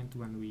risky point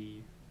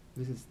when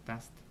this is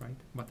test, right?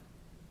 But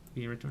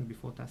we returned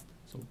before test,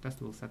 so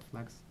test will set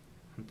flags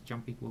and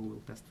jump equal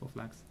will test for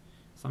flags.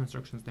 Some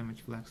instructions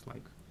damage flags,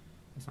 like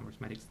some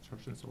arithmetic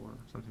instructions or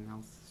something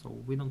else, so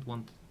we don't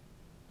want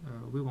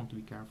we want to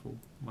be careful,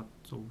 but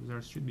so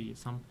there should be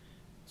some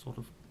sort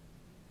of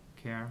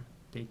care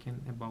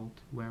taken about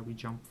where we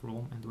jump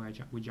from and where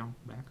we jump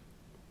back.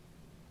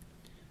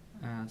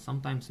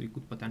 Sometimes we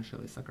could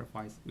potentially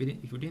sacrifice,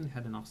 if we didn't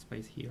have enough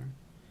space here,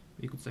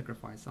 we could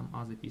sacrifice some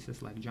other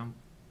pieces, like jump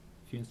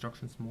a few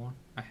instructions more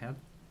ahead,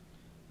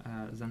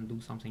 then do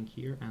something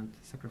here and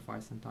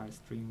sacrifice entire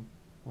stream,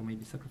 or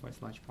maybe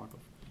sacrifice large part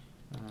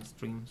of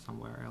stream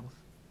somewhere else.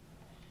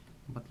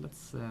 But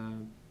let's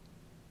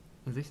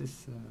this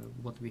is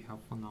what we have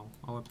for now.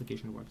 Our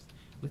application works.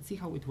 Let's see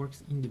how it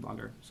works in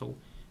debugger. So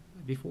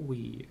before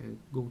we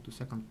go to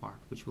second part,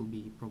 which will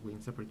be probably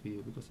in separate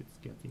video because it's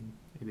getting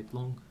a bit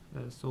long,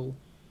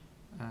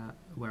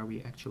 where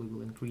we actually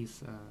will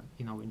increase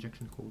in our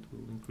injection code,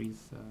 we'll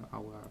increase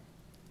our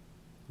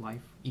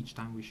life each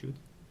time we shoot.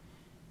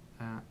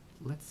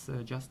 Let's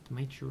just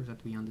make sure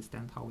that we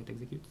understand how it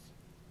executes.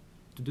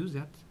 To do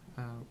that,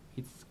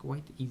 it's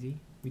quite easy,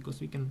 because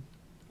we can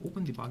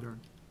open debugger.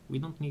 We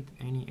don't need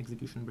any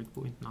execution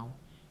breakpoint now.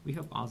 We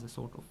have other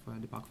sort of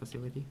debug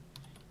facility,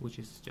 which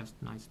is just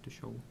nice to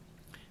show.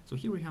 So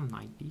here we have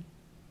 90.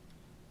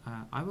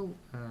 I will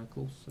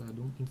close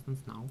Doom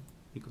instance now,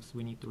 because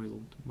we need to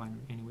reload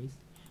binary anyways.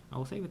 I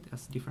will save it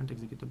as different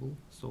executable,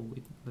 so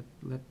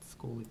let's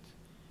call it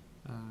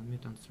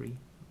mutant3,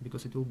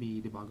 because it will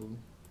be debuggable,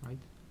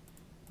 right?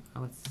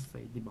 Let's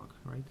say debug,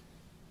 right?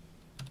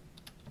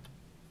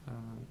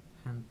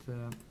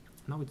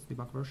 Now it's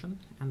debug version,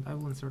 and I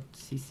will insert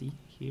CC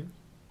here,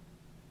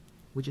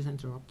 which is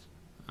interrupt.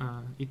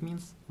 It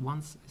means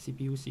once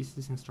CPU sees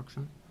this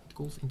instruction, it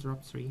calls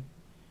interrupt 3.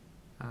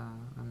 I'm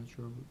not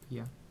sure,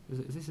 yeah,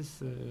 this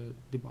is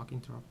debug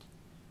interrupt.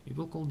 It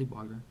will call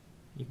debugger.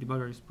 If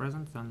debugger is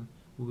present, then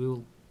we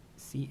will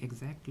see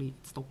exactly,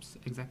 it stops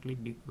exactly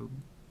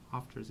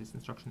after this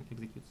instruction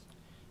executes.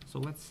 So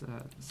let's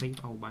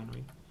save our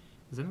binary.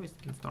 Then we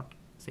can start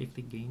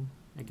safely game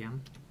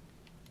again.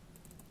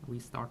 We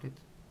start it,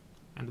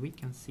 and we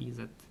can see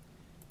that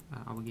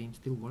our game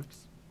still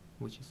works,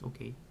 which is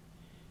okay.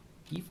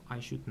 If I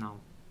shoot now,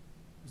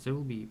 there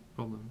will be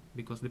problem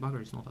because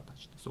debugger is not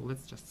attached. So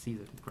let's just see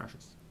that it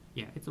crashes.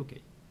 Yeah, it's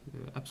okay.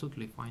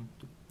 Absolutely fine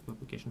to do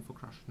application for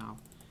crash now.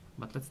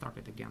 But let's start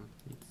it again.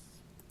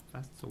 It's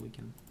fast, so we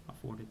can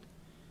afford it.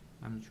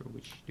 I'm not sure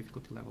which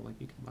difficulty level I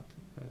picked, but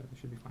it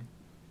should be fine.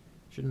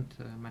 Shouldn't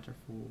matter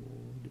for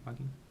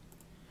debugging.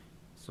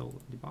 So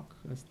debug,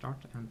 start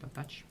and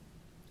attach.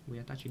 We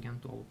attach again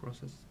to our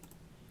process.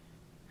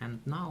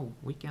 And now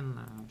we can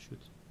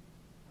shoot.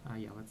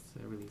 Yeah, let's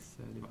release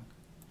debug.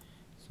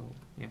 So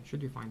yeah, should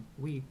be fine.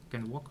 We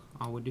can walk.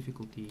 Our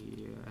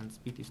difficulty and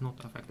speed is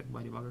not affected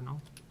by debugger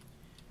now.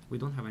 We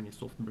don't have any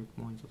soft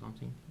breakpoints or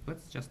something.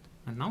 Let's just,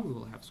 and now we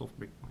will have soft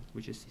breakpoint,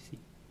 which is CC.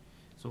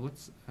 So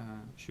let's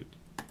shoot.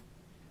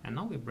 And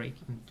now we break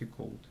into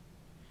code.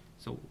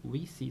 So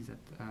we see that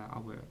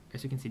our,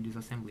 as you can see,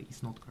 disassembly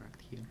is not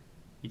correct here.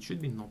 It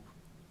should be NOP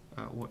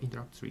or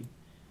interrupt 3.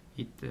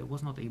 It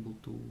was not able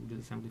to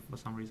disassembly for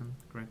some reason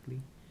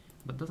correctly,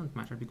 but doesn't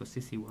matter because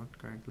CC worked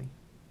correctly.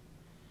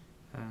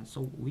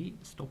 So we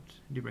stopped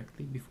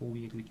directly before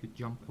we execute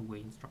jump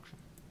away instruction.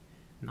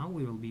 Now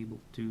we will be able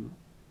to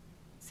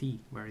see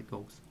where it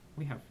goes.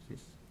 We have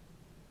this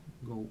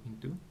go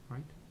into,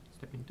 right?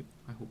 Step into.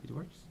 I hope it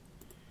works.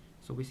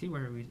 So we see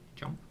where we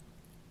jump.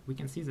 We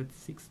can see that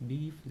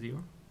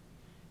 6bif0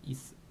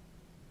 is,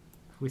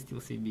 we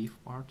still see bif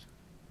part,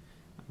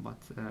 but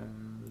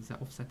the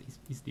offset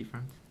is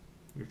different,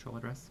 virtual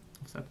address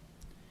offset.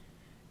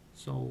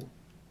 So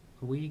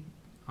we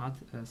add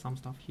some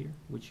stuff here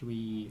which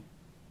we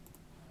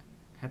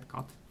had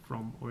cut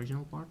from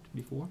original part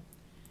before.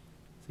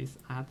 This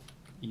add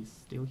is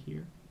still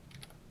here.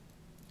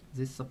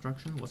 This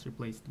subtraction was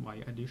replaced by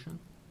addition,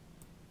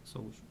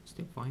 so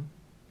still fine.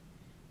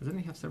 Then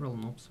we have several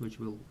knobs which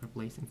we'll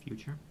replace in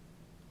future.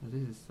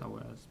 This is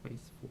our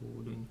space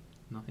for doing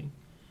nothing.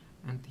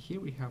 And here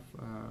we have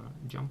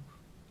jump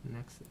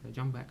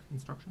back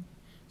instruction.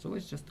 So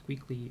let's just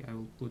quickly, I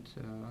will put,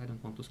 I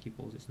don't want to skip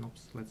all these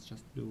knobs, let's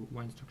just do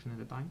one instruction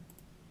at a time.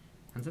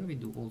 And then we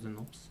do all the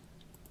knobs.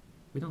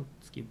 We don't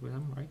skip with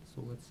them, right?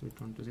 So let's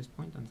return to this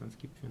point and then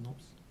skip few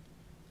knobs.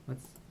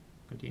 Let's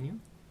continue.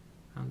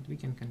 And we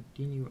can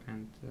continue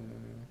and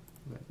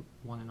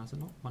one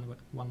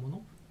more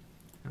knob.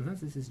 And then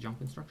this is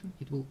jump instruction.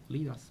 It will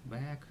lead us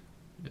back.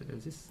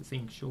 This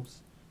thing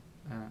shows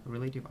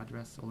relative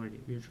address already,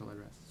 virtual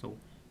address. So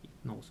it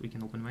knows we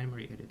can open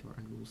memory editor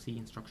and we will see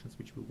instructions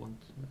which we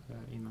want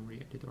in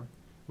memory editor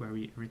where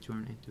we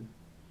return into.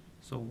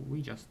 So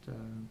we just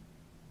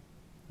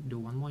do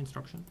one more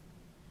instruction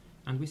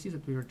and we see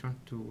that we return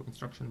to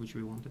instruction which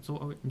we wanted. So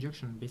our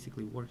injection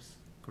basically works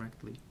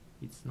correctly.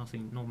 It's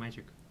nothing, no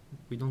magic.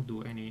 We don't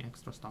do any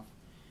extra stuff.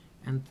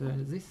 And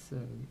this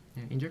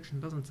injection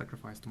doesn't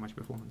sacrifice too much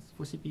performance.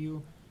 For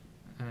CPU,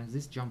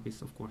 this jump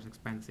is of course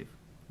expensive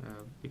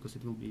because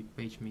it will be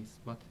page miss,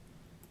 but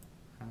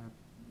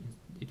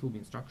it will be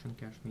instruction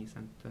cache miss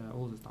and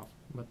all the stuff.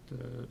 But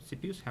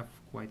CPUs have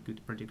quite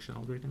good prediction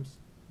algorithms.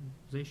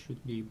 They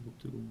should be able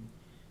to,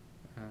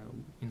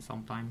 in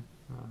some time,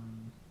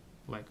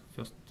 like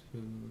first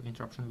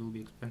interruption will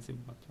be expensive,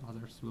 but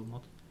others will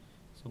not.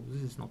 So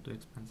this is not too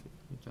expensive.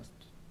 It's just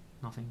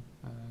nothing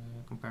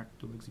compared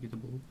to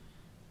executable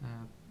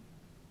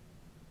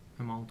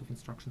amount of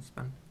instruction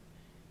spent.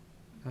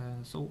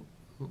 So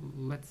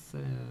let's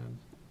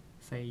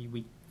say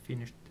we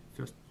finished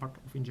first part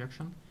of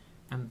injection,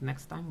 and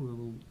next time we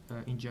will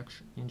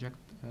inject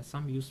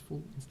some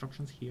useful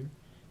instructions here,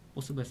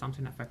 possibly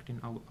something affecting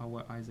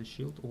our either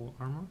shield or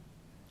armor.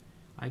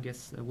 I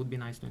guess it would be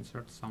nice to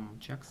insert some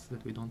checks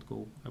that we don't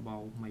go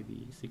above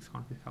maybe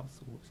 600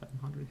 health or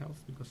 700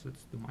 health because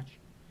it's too much.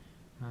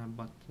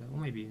 Or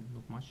maybe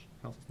not much,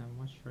 health is never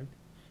much, right?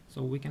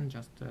 So we can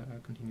just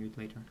continue it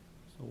later.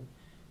 So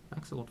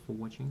thanks a lot for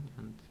watching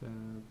and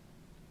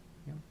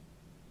yeah,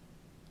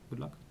 good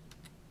luck.